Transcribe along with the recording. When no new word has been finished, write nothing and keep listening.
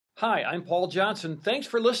Hi, I'm Paul Johnson. Thanks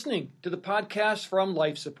for listening to the podcast from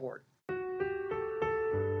Life Support.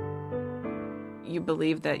 You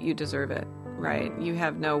believe that you deserve it, right? You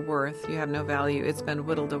have no worth, you have no value. It's been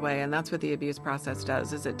whittled away, and that's what the abuse process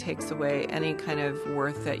does, is it takes away any kind of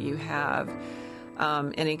worth that you have,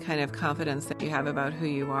 any kind of confidence that you have about who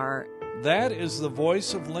you are. That is the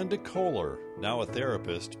voice of Linda Kohler, now a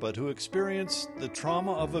therapist, but who experienced the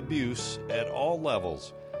trauma of abuse at all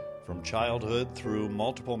levels, from childhood through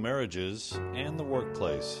multiple marriages and the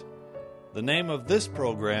workplace. The name of this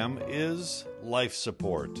program is Life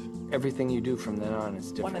Support. Everything you do from then on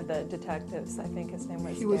is different. One of the detectives, I think his name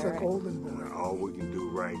was He was Derek. a golden boy. All we can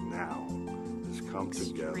do right now is come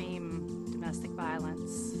together. Extreme domestic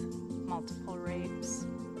violence, multiple rapes.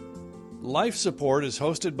 Life Support is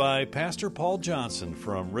hosted by Pastor Paul Johnson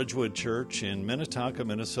from Ridgewood Church in Minnetonka,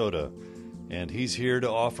 Minnesota, and he's here to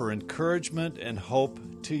offer encouragement and hope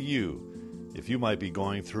to you if you might be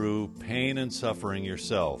going through pain and suffering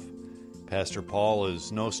yourself. Pastor Paul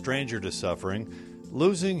is no stranger to suffering,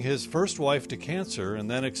 losing his first wife to cancer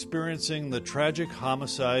and then experiencing the tragic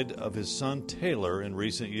homicide of his son Taylor in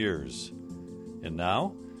recent years. And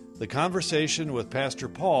now, the conversation with Pastor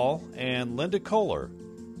Paul and Linda Kohler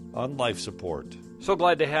on Life Support. So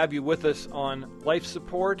glad to have you with us on Life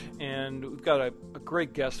Support, and we've got a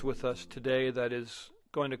great guest with us today that is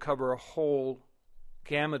going to cover a whole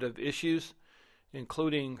gamut of issues,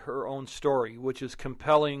 including her own story, which is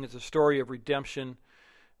compelling. It's a story of redemption,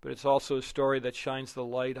 but it's also a story that shines the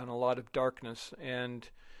light on a lot of darkness. And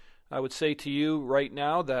I would say to you right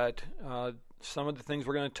now that some of the things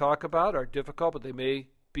we're going to talk about are difficult, but they may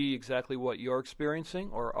be exactly what you're experiencing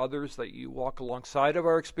or others that you walk alongside of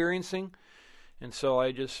are experiencing. And so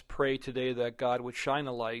I just pray today that God would shine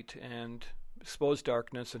a light and expose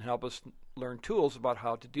darkness and help us learn tools about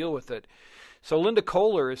how to deal with it. So Linda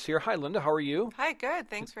Kohler is here. Hi, Linda. How are you? Hi, good.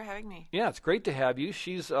 Thanks for having me. Yeah, it's great to have you.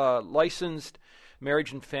 She's a licensed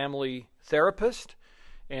marriage and family therapist,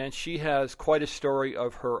 and she has quite a story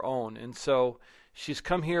of her own. And so she's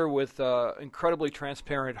come here with an incredibly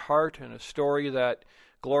transparent heart and a story that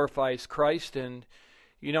glorifies Christ. And,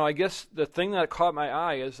 you know, I guess the thing that caught my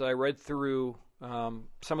eye as I read through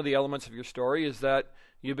some of the elements of your story is that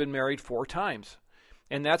you've been married 4 times.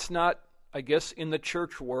 And that's not, I guess, in the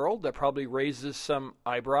church world. That probably raises some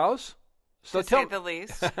eyebrows. To say the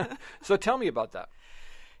least. So tell me about that.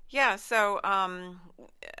 Yeah, so,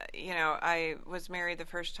 I was married the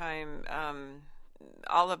first time.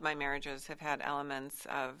 All of my marriages have had elements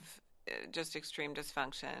of just extreme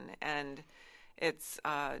dysfunction, and it's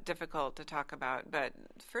difficult to talk about. But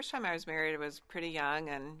the first time I was married, I was pretty young,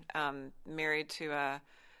 and married to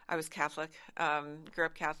I was Catholic, grew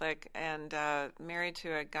up Catholic, and married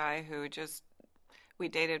to a guy who we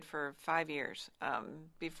dated for 5 years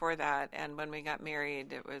before that. And when we got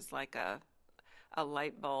married, it was like a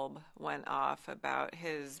light bulb went off about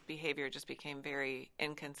his behavior. Just became very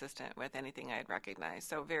inconsistent with anything I had recognized.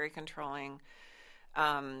 So very controlling,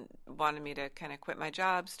 wanted me to kind of quit my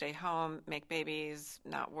job, stay home, make babies,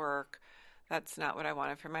 not work. That's not what I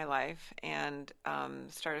wanted for my life, and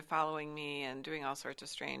started following me and doing all sorts of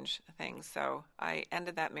strange things. So I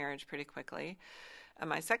ended that marriage pretty quickly.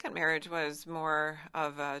 My second marriage was more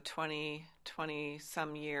of a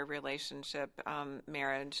 20-some year relationship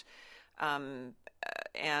marriage. And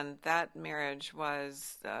that marriage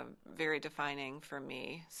was very defining for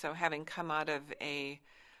me. So having come out of a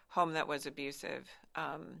home that was abusive,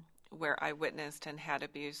 where I witnessed and had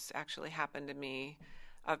abuse actually happen to me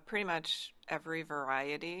of pretty much every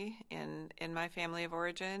variety in my family of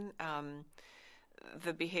origin,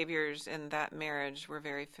 the behaviors in that marriage were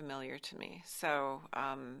very familiar to me. So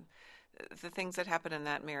the things that happened in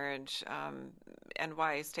that marriage and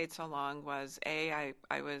why I stayed so long was, I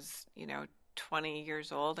was, 20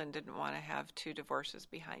 years old and didn't want to have 2 divorces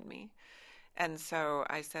behind me. And so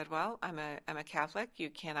I said, well, I'm a Catholic.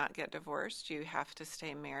 You cannot get divorced. You have to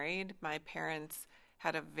stay married. My parents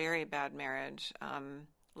had a very bad marriage,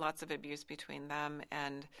 lots of abuse between them,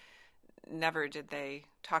 and never did they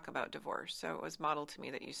talk about divorce. So it was modeled to me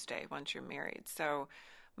that you stay once you're married. So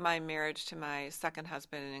my marriage to my second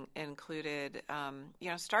husband included,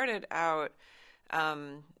 started out,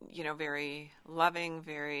 very loving,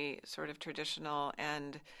 very sort of traditional,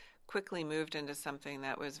 and quickly moved into something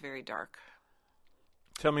that was very dark.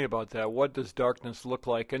 Tell me about that. What does darkness look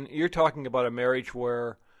like? And you're talking about a marriage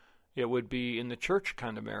where it would be in the church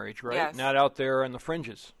kind of marriage, right? Yes. Not out there on the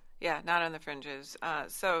fringes. Yeah, not on the fringes.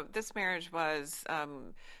 So this marriage was,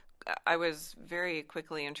 I was very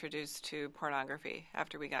quickly introduced to pornography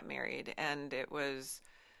after we got married, and it was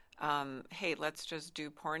hey, let's just do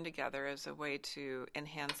porn together as a way to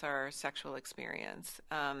enhance our sexual experience.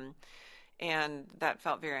 And that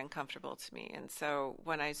felt very uncomfortable to me. And so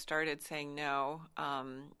when I started saying no,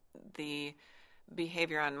 the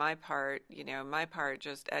behavior on my part, my part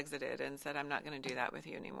just exited and said, I'm not going to do that with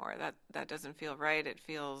you anymore. That doesn't feel right. It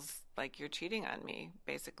feels like you're cheating on me,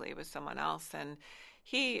 basically, with someone else. And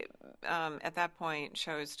he, at that point,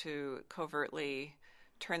 chose to covertly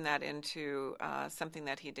turn that into something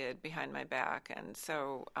that he did behind my back. And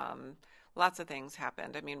so lots of things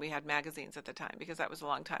happened. I mean, we had magazines at the time because that was a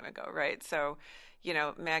long time ago, right? So,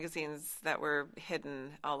 magazines that were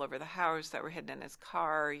hidden all over the house, that were hidden in his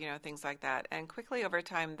car, things like that. And quickly over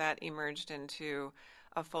time, that emerged into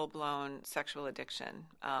a full-blown sexual addiction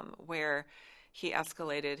where he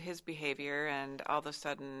escalated his behavior, and all of a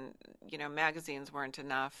sudden, magazines weren't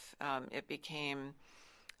enough. It became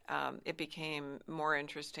more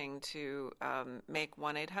interesting to make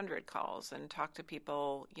 1-800 calls and talk to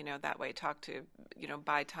people, that way,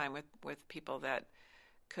 buy time with people that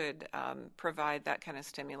could provide that kind of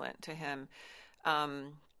stimulant to him.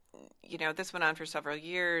 This went on for several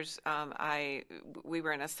years. We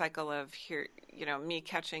were in a cycle of me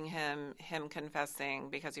catching him confessing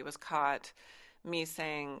because he was caught, me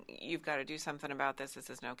saying, you've got to do something about this. This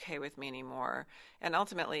isn't okay with me anymore. And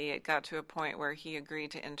ultimately, it got to a point where he agreed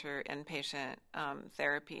to enter inpatient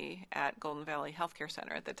therapy at Golden Valley Healthcare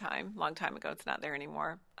Center at the time. Long time ago. It's not there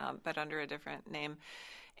anymore, but under a different name.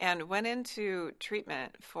 And went into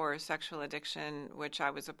treatment for sexual addiction, which I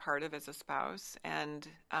was a part of as a spouse, and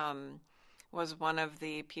was one of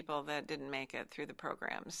the people that didn't make it through the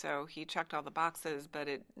program. So he checked all the boxes, but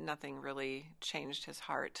nothing really changed his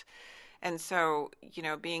heart. And so,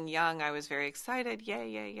 being young, I was very excited. Yay,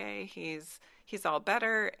 yay, yay. He's all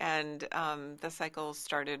better. And the cycle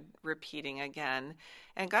started repeating again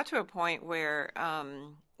and got to a point where,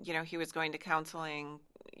 he was going to counseling,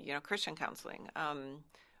 Christian counseling.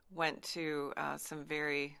 Went to some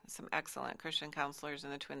excellent Christian counselors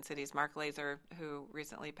in the Twin Cities. Mark Laser, who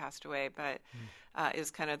recently passed away, but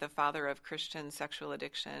is kind of the father of Christian sexual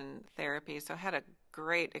addiction therapy. So had a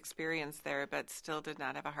great experience there, but still did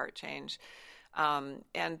not have a heart change.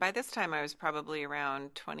 And by this time, I was probably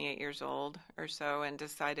around 28 years old or so, and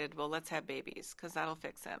decided, well, let's have babies because that'll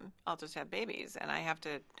fix him. I'll just have babies, and I have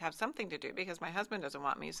to have something to do because my husband doesn't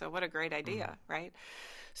want me. So what a great idea, right?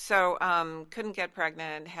 So couldn't get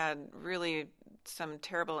pregnant, had really some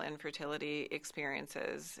terrible infertility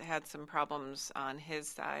experiences, had some problems on his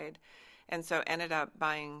side, and so ended up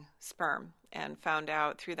buying sperm and found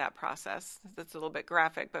out through that process, that's a little bit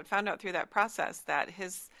graphic, but found out through that process that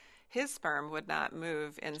his sperm would not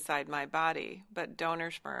move inside my body, but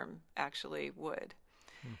donor sperm actually would.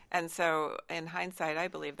 And so in hindsight, I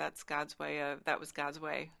believe that was God's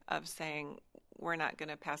way of saying, we're not going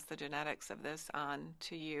to pass the genetics of this on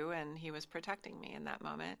to you, and he was protecting me in that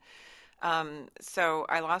moment. So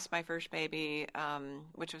I lost my first baby,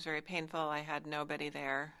 which was very painful. I had nobody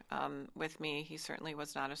there with me. He certainly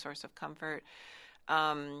was not a source of comfort.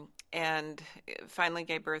 And finally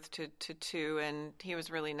gave birth to two, and he was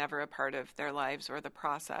really never a part of their lives or the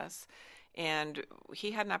process. And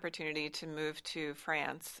he had an opportunity to move to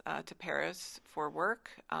France, to Paris for work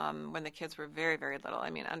when the kids were very, very little.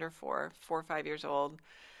 I mean, under 4 or 5 years old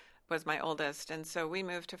was my oldest. And so we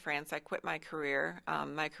moved to France. I quit my career.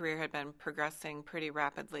 My career had been progressing pretty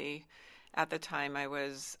rapidly. At the time, I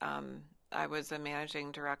was a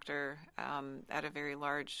managing director at a very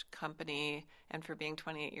large company. And for being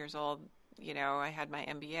 28 years old, I had my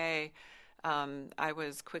MBA. I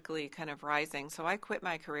was quickly kind of rising. So I quit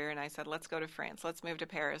my career and I said, let's go to France. Let's move to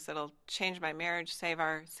Paris. It'll change my marriage, save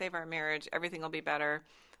our marriage. Everything will be better.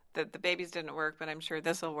 The babies didn't work, but I'm sure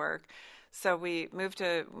this will work. So we moved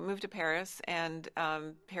to Paris, and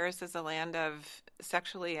Paris is a land of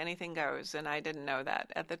sexually anything goes, and I didn't know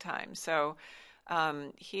that at the time. So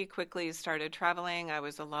he quickly started traveling. I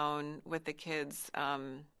was alone with the kids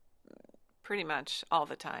pretty much all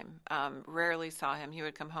the time. Rarely saw him. He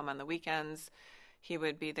would come home on the weekends. He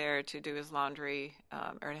would be there to do his laundry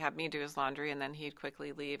or have me do his laundry, and then he'd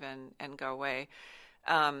quickly leave and go away.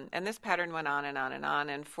 And this pattern went on and on and on.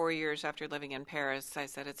 And 4 years after living in Paris, I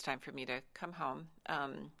said, it's time for me to come home.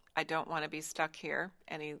 I don't want to be stuck here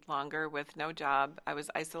any longer with no job. I was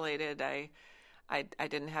isolated. I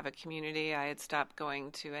didn't have a community. I had stopped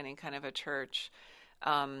going to any kind of a church.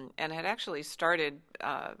 And had actually started,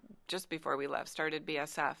 just before we left, started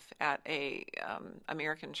BSF at a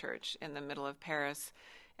American church in the middle of Paris,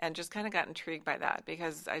 and just kind of got intrigued by that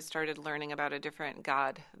because I started learning about a different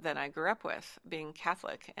God than I grew up with, being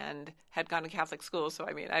Catholic, and had gone to Catholic school. So,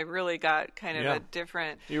 I mean, I really got kind of a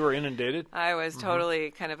different... You were inundated? I was totally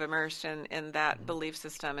kind of immersed in that belief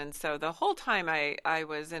system. And so the whole time I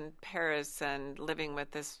was in Paris and living with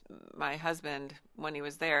my husband when he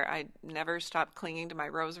was there, I never stopped clinging to my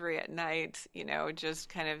rosary at night, just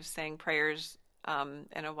kind of saying prayers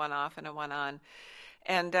in a one-off and a one-on.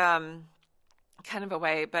 And kind of a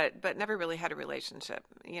way, but never really had a relationship,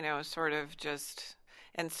 sort of just,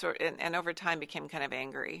 and over time became kind of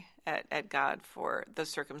angry at God for the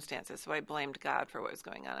circumstances. So I blamed God for what was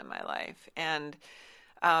going on in my life. And,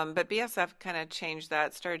 but BSF kind of changed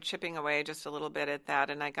that, started chipping away just a little bit at that.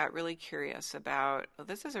 And I got really curious about, well,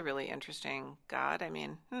 this is a really interesting God. I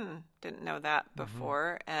mean, didn't know that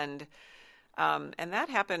before. And that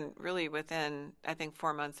happened really within, I think,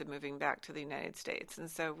 4 months of moving back to the United States. And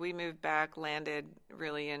so we moved back, landed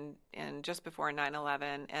really in just before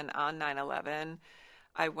 9/11. And on 9/11,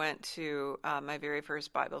 I went to my very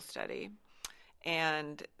first Bible study.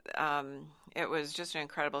 And it was just an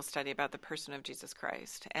incredible study about the person of Jesus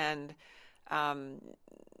Christ. And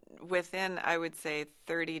within, I would say,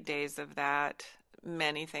 30 days of that,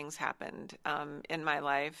 many things happened in my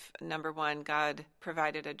life. Number one, God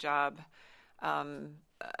provided a job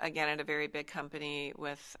again, at a very big company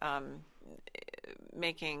with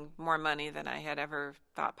making more money than I had ever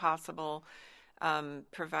thought possible,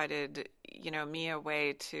 provided, me a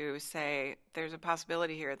way to say there's a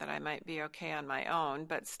possibility here that I might be okay on my own,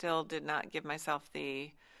 but still did not give myself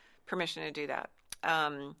the permission to do that.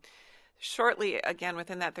 Shortly, again,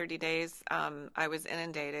 within that 30 days, I was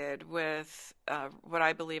inundated with what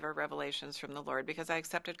I believe are revelations from the Lord because I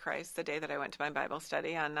accepted Christ the day that I went to my Bible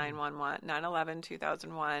study on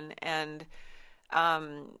 9/11/2001.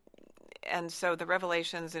 And so the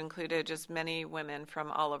revelations included just many women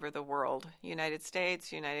from all over the world, United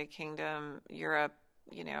States, United Kingdom, Europe,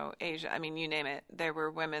 Asia, I mean, you name it. There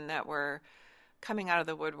were women that were coming out of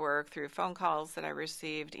the woodwork through phone calls that I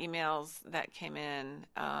received, emails that came in,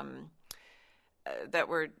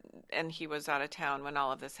 and he was out of town when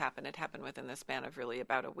all of this happened. It happened within the span of really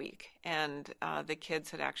about a week. And the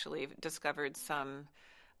kids had actually discovered some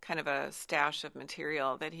kind of a stash of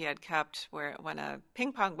material that he had kept when a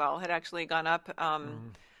ping pong ball had actually gone up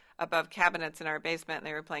above cabinets in our basement and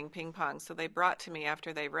they were playing ping pong. So they brought to me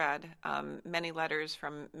after they read many letters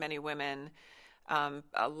from many women,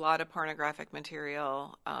 a lot of pornographic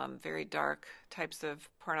material, very dark types of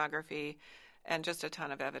pornography, and just a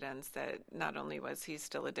ton of evidence that not only was he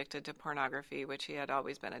still addicted to pornography, which he had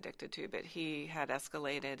always been addicted to, but he had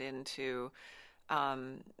escalated into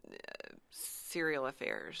serial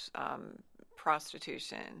affairs,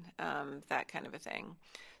 prostitution, that kind of a thing.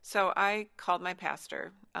 So I called my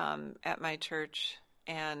pastor at my church,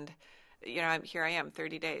 and here I am,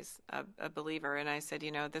 30 days, a believer, and I said,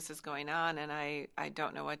 this is going on, and I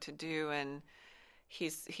don't know what to do, and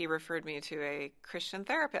he referred me to a Christian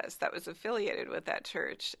therapist that was affiliated with that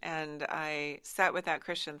church. And I sat with that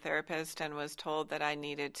Christian therapist and was told that I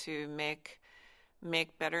needed to make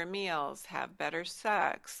better meals, have better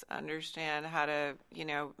sex, understand how to,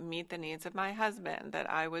 meet the needs of my husband, that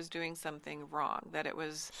I was doing something wrong, that it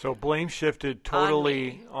was... So blame shifted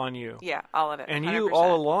totally on you. Yeah, all of it. And 100%. you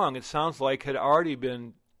all along, it sounds like, had already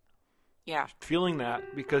been feeling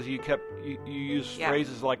that because you use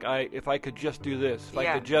phrases like if I could just do this, if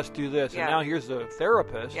I could just do this, and now here's the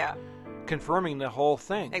therapist confirming the whole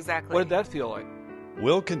thing. Exactly. What did that feel like?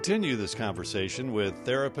 We'll continue this conversation with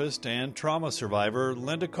therapist and trauma survivor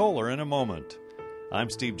Linda Kohler in a moment. I'm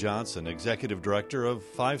Steve Johnson, Executive Director of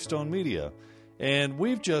Five Stone Media, and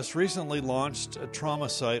we've just recently launched a trauma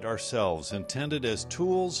site ourselves intended as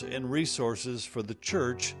tools and resources for the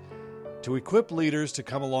church to equip leaders to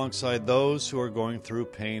come alongside those who are going through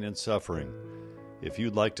pain and suffering. If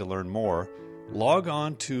you'd like to learn more, log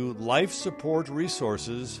on to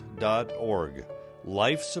lifesupportresources.org,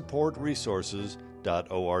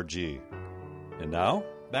 lifesupportresources.org. And now,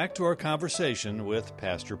 back to our conversation with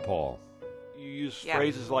Pastor Paul. You use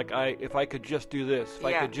phrases like, if I could just do this, if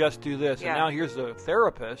I could just do this, and now here's the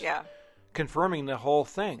therapist confirming the whole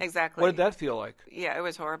thing. Exactly. What did that feel like? Yeah, it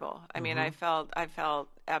was horrible. I mean, I felt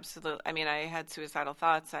absolutely. I mean, I had suicidal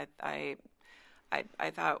thoughts. I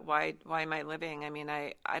thought, why am I living? I mean,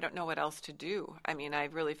 I don't know what else to do. I mean, I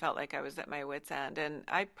really felt like I was at my wit's end, and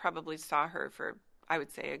I probably saw her for, I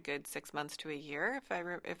would say, a good 6 months to a year,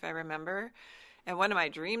 if I remember. And one of my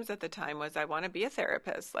dreams at the time was I want to be a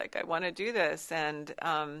therapist. Like, I want to do this, and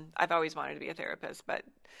I've always wanted to be a therapist, but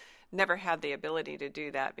never had the ability to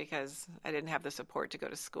do that because I didn't have the support to go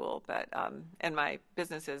to school. But and my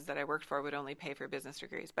businesses that I worked for would only pay for business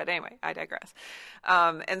degrees. But anyway, I digress.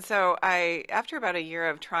 And so after about a year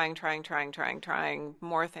of trying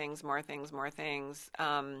more things,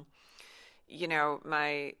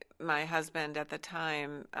 my husband at the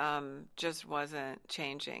time just wasn't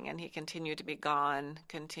changing, and he continued to be gone,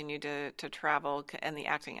 continued to travel, and the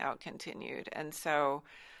acting out continued. And so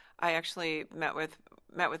I actually met with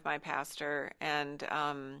my pastor, and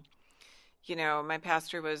my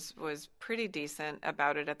pastor was pretty decent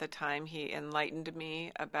about it at the time. He enlightened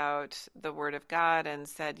me about the Word of God and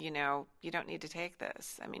said, you don't need to take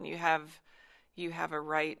this. I mean, you have a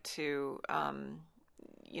right to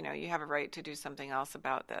you have a right to do something else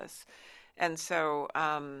about this. And so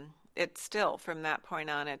it still, from that point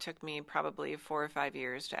on, it took me probably 4 or 5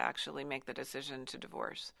 years to actually make the decision to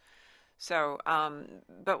divorce. So,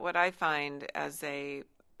 but what I find as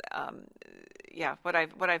what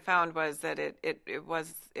I found was that it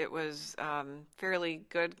was fairly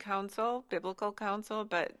good counsel, biblical counsel,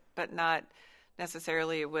 but not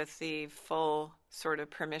necessarily with the full sort of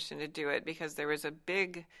permission to do it, because there was a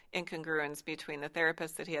big incongruence between the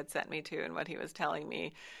therapist that he had sent me to and what he was telling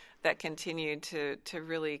me that continued to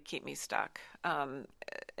really keep me stuck.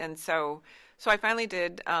 And so I finally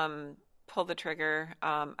did pull the trigger.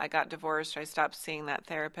 I got divorced. I stopped seeing that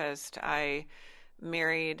therapist. I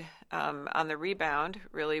married on the rebound.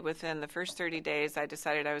 Really, within the first 30 days, I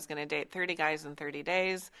decided I was going to date 30 guys in 30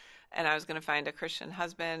 days. And I was going to find a Christian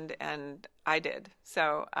husband, and I did.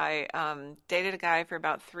 So I dated a guy for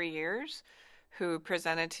about 3 years who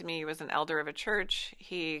presented to me, he was an elder of a church.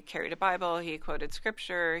 He carried a Bible. He quoted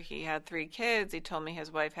scripture. He had 3 kids. He told me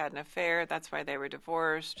his wife had an affair. That's why they were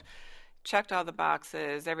divorced. Checked all the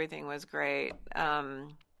boxes. Everything was great.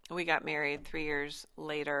 We got married 3 years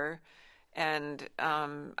later, and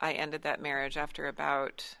I ended that marriage after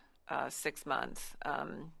about 6 months.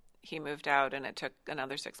 He moved out, and it took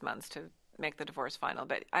another 6 months to make the divorce final.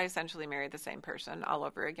 But I essentially married the same person all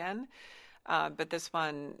over again. But this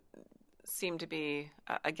one seemed to be,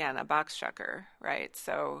 again, a box checker, right?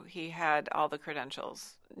 So he had all the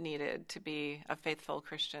credentials needed to be a faithful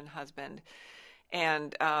Christian husband.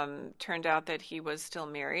 And turned out that he was still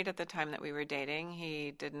married at the time that we were dating.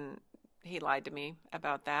 He lied to me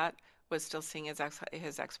about that, was still seeing his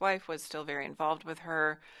ex-wife, was still very involved with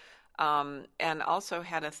her. And also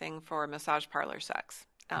had a thing for massage parlor sex.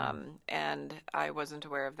 And I wasn't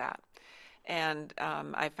aware of that. And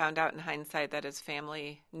I found out in hindsight that his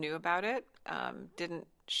family knew about it, didn't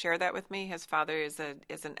share that with me. His father is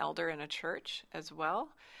an elder in a church as well.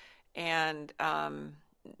 And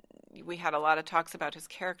we had a lot of talks about his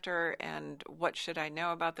character and what should I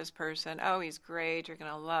know about this person. Oh, he's great. You're going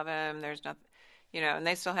to love him. There's nothing, and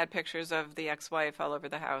they still had pictures of the ex-wife all over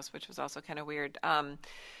the house, which was also kind of weird.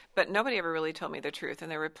 But nobody ever really told me the truth,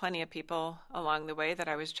 and there were plenty of people along the way that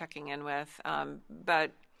I was checking in with.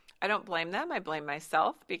 But I don't blame them. I blame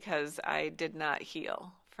myself because I did not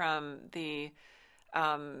heal from the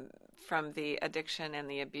addiction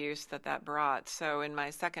and the abuse that brought. So in my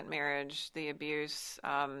second marriage, the abuse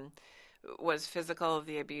was physical.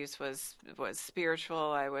 The abuse was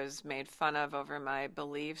spiritual. I was made fun of over my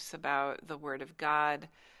beliefs about the Word of God.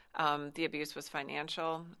 The abuse was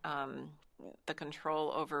financial. The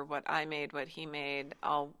control over what I made, what he made,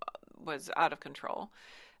 all was out of control.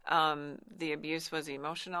 The abuse was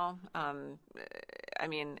emotional. I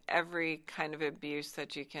mean, every kind of abuse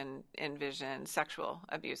that you can envision, sexual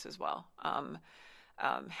abuse as well,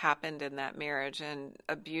 happened in that marriage. And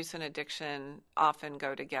abuse and addiction often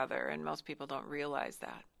go together, and most people don't realize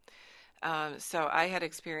that. So I had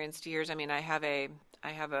experienced years. I mean, I have a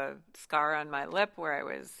scar on my lip where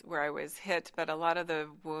I was hit, but a lot of the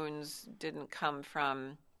wounds didn't come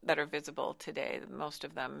from that are visible today. Most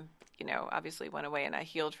of them, obviously went away, and I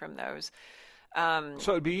healed from those.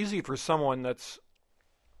 So it'd be easy for someone that's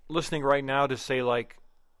listening right now to say, like,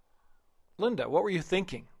 Linda, what were you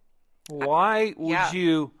thinking? Why would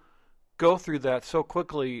you go through that so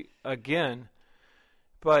quickly again?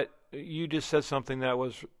 But you just said something that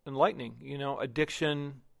was enlightening.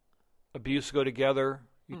 Addiction, abuse go together.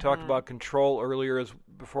 You talked about control earlier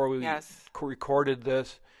before we recorded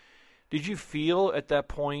this. Did you feel at that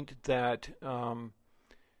point that,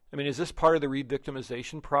 is this part of the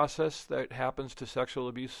re-victimization process that happens to sexual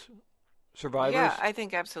abuse survivors? Yeah, I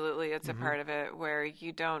think absolutely it's a part of it where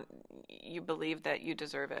you believe that you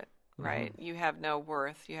deserve it, right? You have no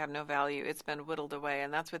worth, you have no value. It's been whittled away,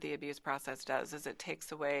 and that's what the abuse process does, is it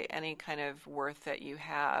takes away any kind of worth that you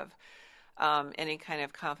have, any kind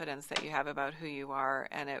of confidence that you have about who you are,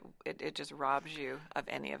 and it just robs you of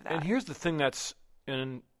any of that. And here's the thing that's,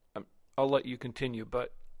 and I'll let you continue.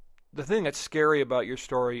 But the thing that's scary about your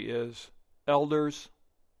story is elders,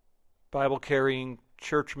 Bible-carrying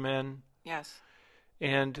churchmen. Yes.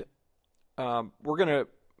 And we're going to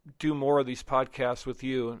do more of these podcasts with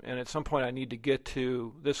you. And at some point I need to get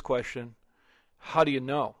to this question. How do you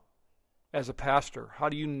know as a pastor? How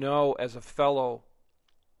do you know as a fellow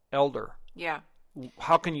elder? Yeah.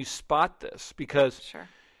 How can you spot this? Because, Sure.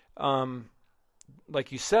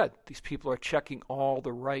 like you said, these people are checking all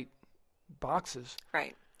the right boxes.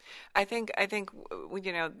 Right. I think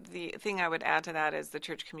the thing I would add to that is the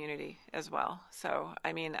church community as well. So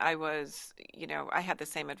I mean, I had the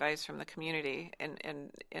same advice from the community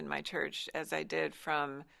in my church as I did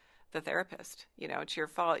from the therapist. It's your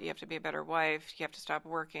fault. You have to be a better wife. You have to stop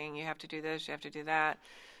working. You have to do this. You have to do that.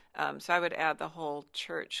 So I would add the whole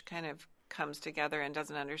church kind of comes together and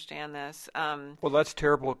doesn't understand this. Well, that's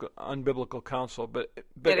terrible, unbiblical counsel. But It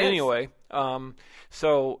is. anyway,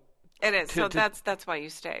 so. It is. So that's why you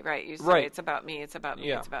stay, right? You say, Right. It's about me, it's about me,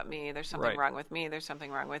 Yeah. it's about me. There's something Right. wrong with me, there's something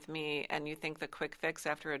wrong with me. And you think the quick fix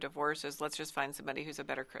after a divorce is let's just find somebody who's a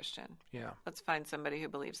better Christian. Yeah. Let's find somebody who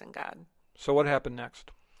believes in God. So what happened next?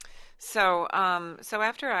 So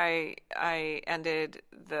after I ended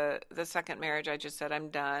the second marriage, I just said, I'm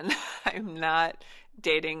done. I'm not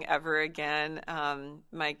dating ever again.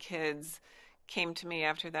 My kids came to me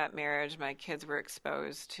after that marriage. My kids were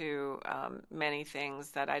exposed to many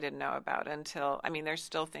things that I didn't know about there's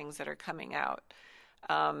still things that are coming out.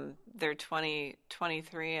 They're 20,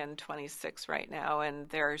 23, and 26 right now, and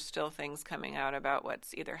there are still things coming out about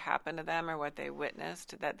what's either happened to them or what they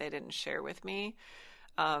witnessed that they didn't share with me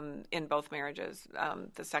in both marriages,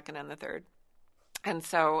 the second and the third. And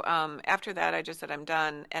so after that, I just said, I'm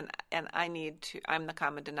done, and I'm the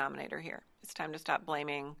common denominator here. It's time to stop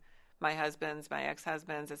blaming my husbands, my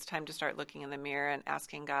ex-husbands. It's time to start looking in the mirror and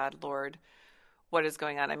asking God, Lord, what is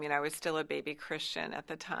going on? I mean, I was still a baby Christian at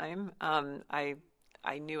the time. I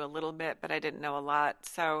knew a little bit, but I didn't know a lot.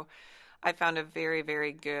 So I found a very,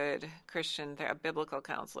 very good Christian, a biblical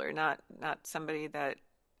counselor, not somebody that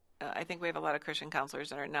I think we have a lot of Christian counselors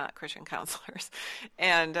that are not Christian counselors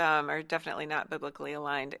and are definitely not biblically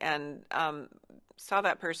aligned. And saw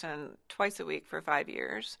that person twice a week for 5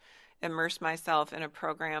 years. Immersed myself in a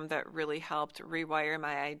program that really helped rewire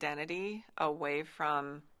my identity away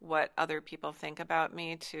from what other people think about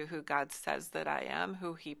me to who God says that I am,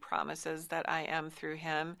 who He promises that I am through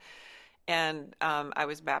Him. And I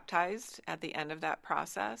was baptized at the end of that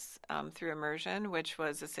process through immersion, which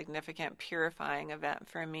was a significant purifying event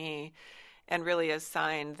for me and really a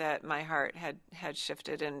sign that my heart had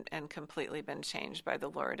shifted and completely been changed by the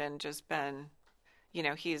Lord and just been,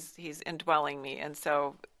 He's indwelling me. And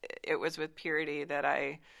so it was with purity that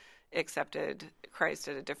I accepted Christ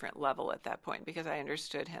at a different level at that point because I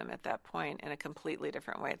understood Him at that point in a completely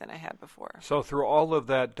different way than I had before. So through all of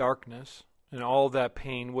that darkness and all of that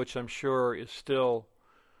pain, which I'm sure is still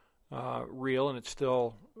real and it's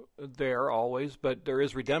still there always, but there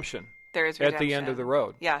is redemption. There is redemption. At the end of the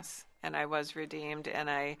road. Yes, and I was redeemed, and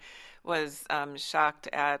I was shocked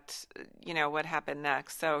at what happened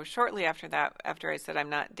next. So shortly after that, after I said I'm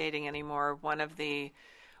not dating anymore, one of the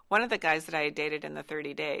guys that I had dated in the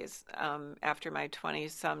 30 days after my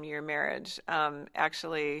 20-some year marriage,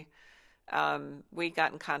 we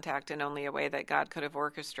got in contact in only a way that God could have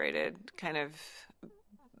orchestrated.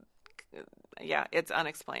 It's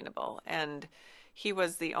unexplainable. And he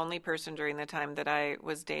was the only person during the time that I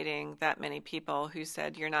was dating that many people who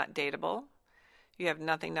said, you're not dateable. You have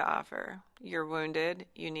nothing to offer. You're wounded.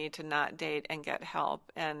 You need to not date and get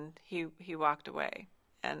help. And he walked away.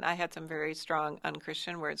 And I had some very strong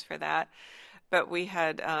unchristian words for that. But we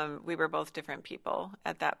were both different people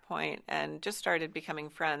at that point and just started becoming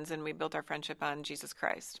friends. And we built our friendship on Jesus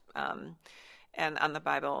Christ and on the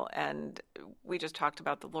Bible. And we just talked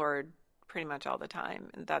about the Lord pretty much all the time.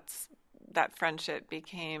 And that friendship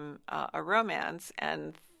became a romance.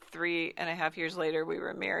 And 3.5 years later, we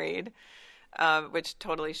were married. Which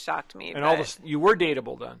totally shocked me. And you were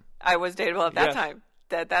dateable then. I was dateable at that Yes. time.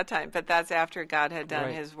 At that time, but that's after God had done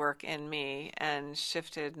Right. His work in me and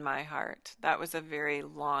shifted my heart. That was a very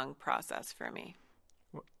long process for me.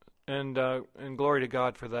 And glory to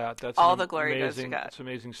God for that. That's All an the glory goes to amazing, God. It's an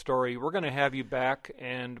amazing story. We're going to have you back,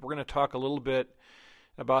 and we're going to talk a little bit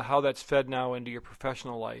about how that's fed now into your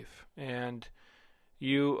professional life. And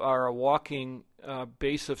you are a walking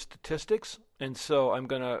base of statistics, and so I'm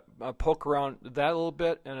going to poke around that a little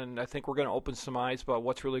bit, and I think we're going to open some eyes about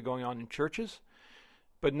what's really going on in churches.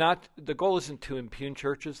 But the goal isn't to impugn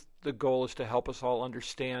churches. The goal is to help us all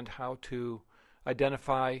understand how to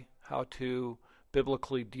identify, how to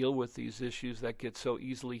biblically deal with these issues that get so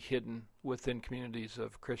easily hidden within communities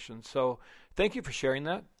of Christians. So thank you for sharing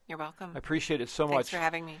that. You're welcome. I appreciate it so much. Thanks for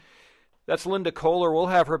having me. That's Linda Kohler. We'll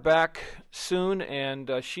have her back soon,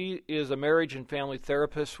 and she is a marriage and family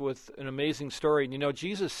therapist with an amazing story. And you know,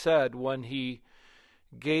 Jesus said when he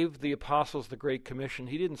gave the apostles the Great Commission,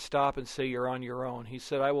 he didn't stop and say you're on your own. He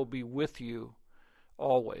said, I will be with you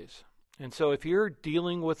always. And so if you're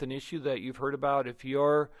dealing with an issue that you've heard about, if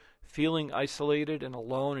you're feeling isolated and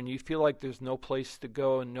alone and you feel like there's no place to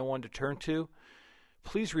go and no one to turn to,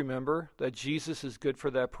 please remember that Jesus is good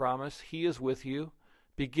for that promise. He is with you.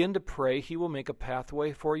 Begin to pray. He will make a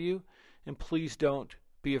pathway for you. And please don't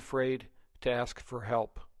be afraid to ask for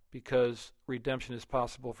help, because redemption is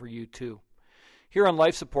possible for you too. Here on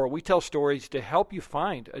Life Support, we tell stories to help you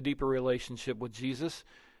find a deeper relationship with Jesus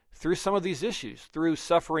through some of these issues, through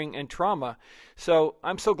suffering and trauma. So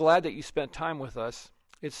I'm so glad that you spent time with us.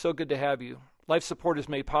 It's so good to have you. Life Support is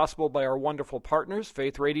made possible by our wonderful partners,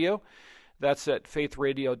 Faith Radio. That's at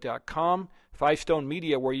faithradio.com. Five Stone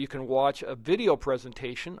Media, where you can watch a video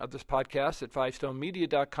presentation of this podcast at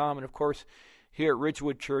fivestonemedia.com. And, of course, here at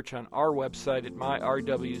Ridgewood Church on our website at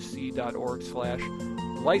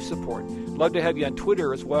myrwc.org/life support. Love to have you on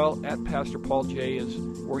Twitter as well. At Pastor Paul J is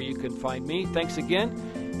where you can find me. Thanks again,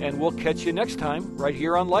 and we'll catch you next time right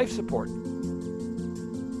here on Life Support.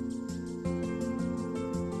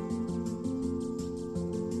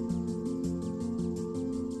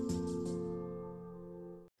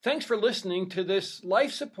 Thanks for listening to this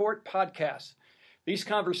Life Support podcast. These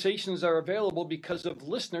conversations are available because of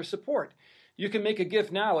listener support. You can make a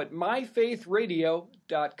gift now at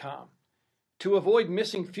myfaithradio.com. To avoid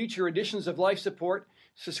missing future editions of Life Support,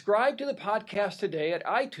 subscribe to the podcast today at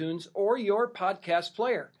iTunes or your podcast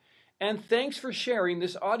player. And thanks for sharing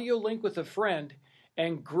this audio link with a friend,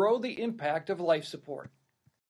 and grow the impact of Life Support.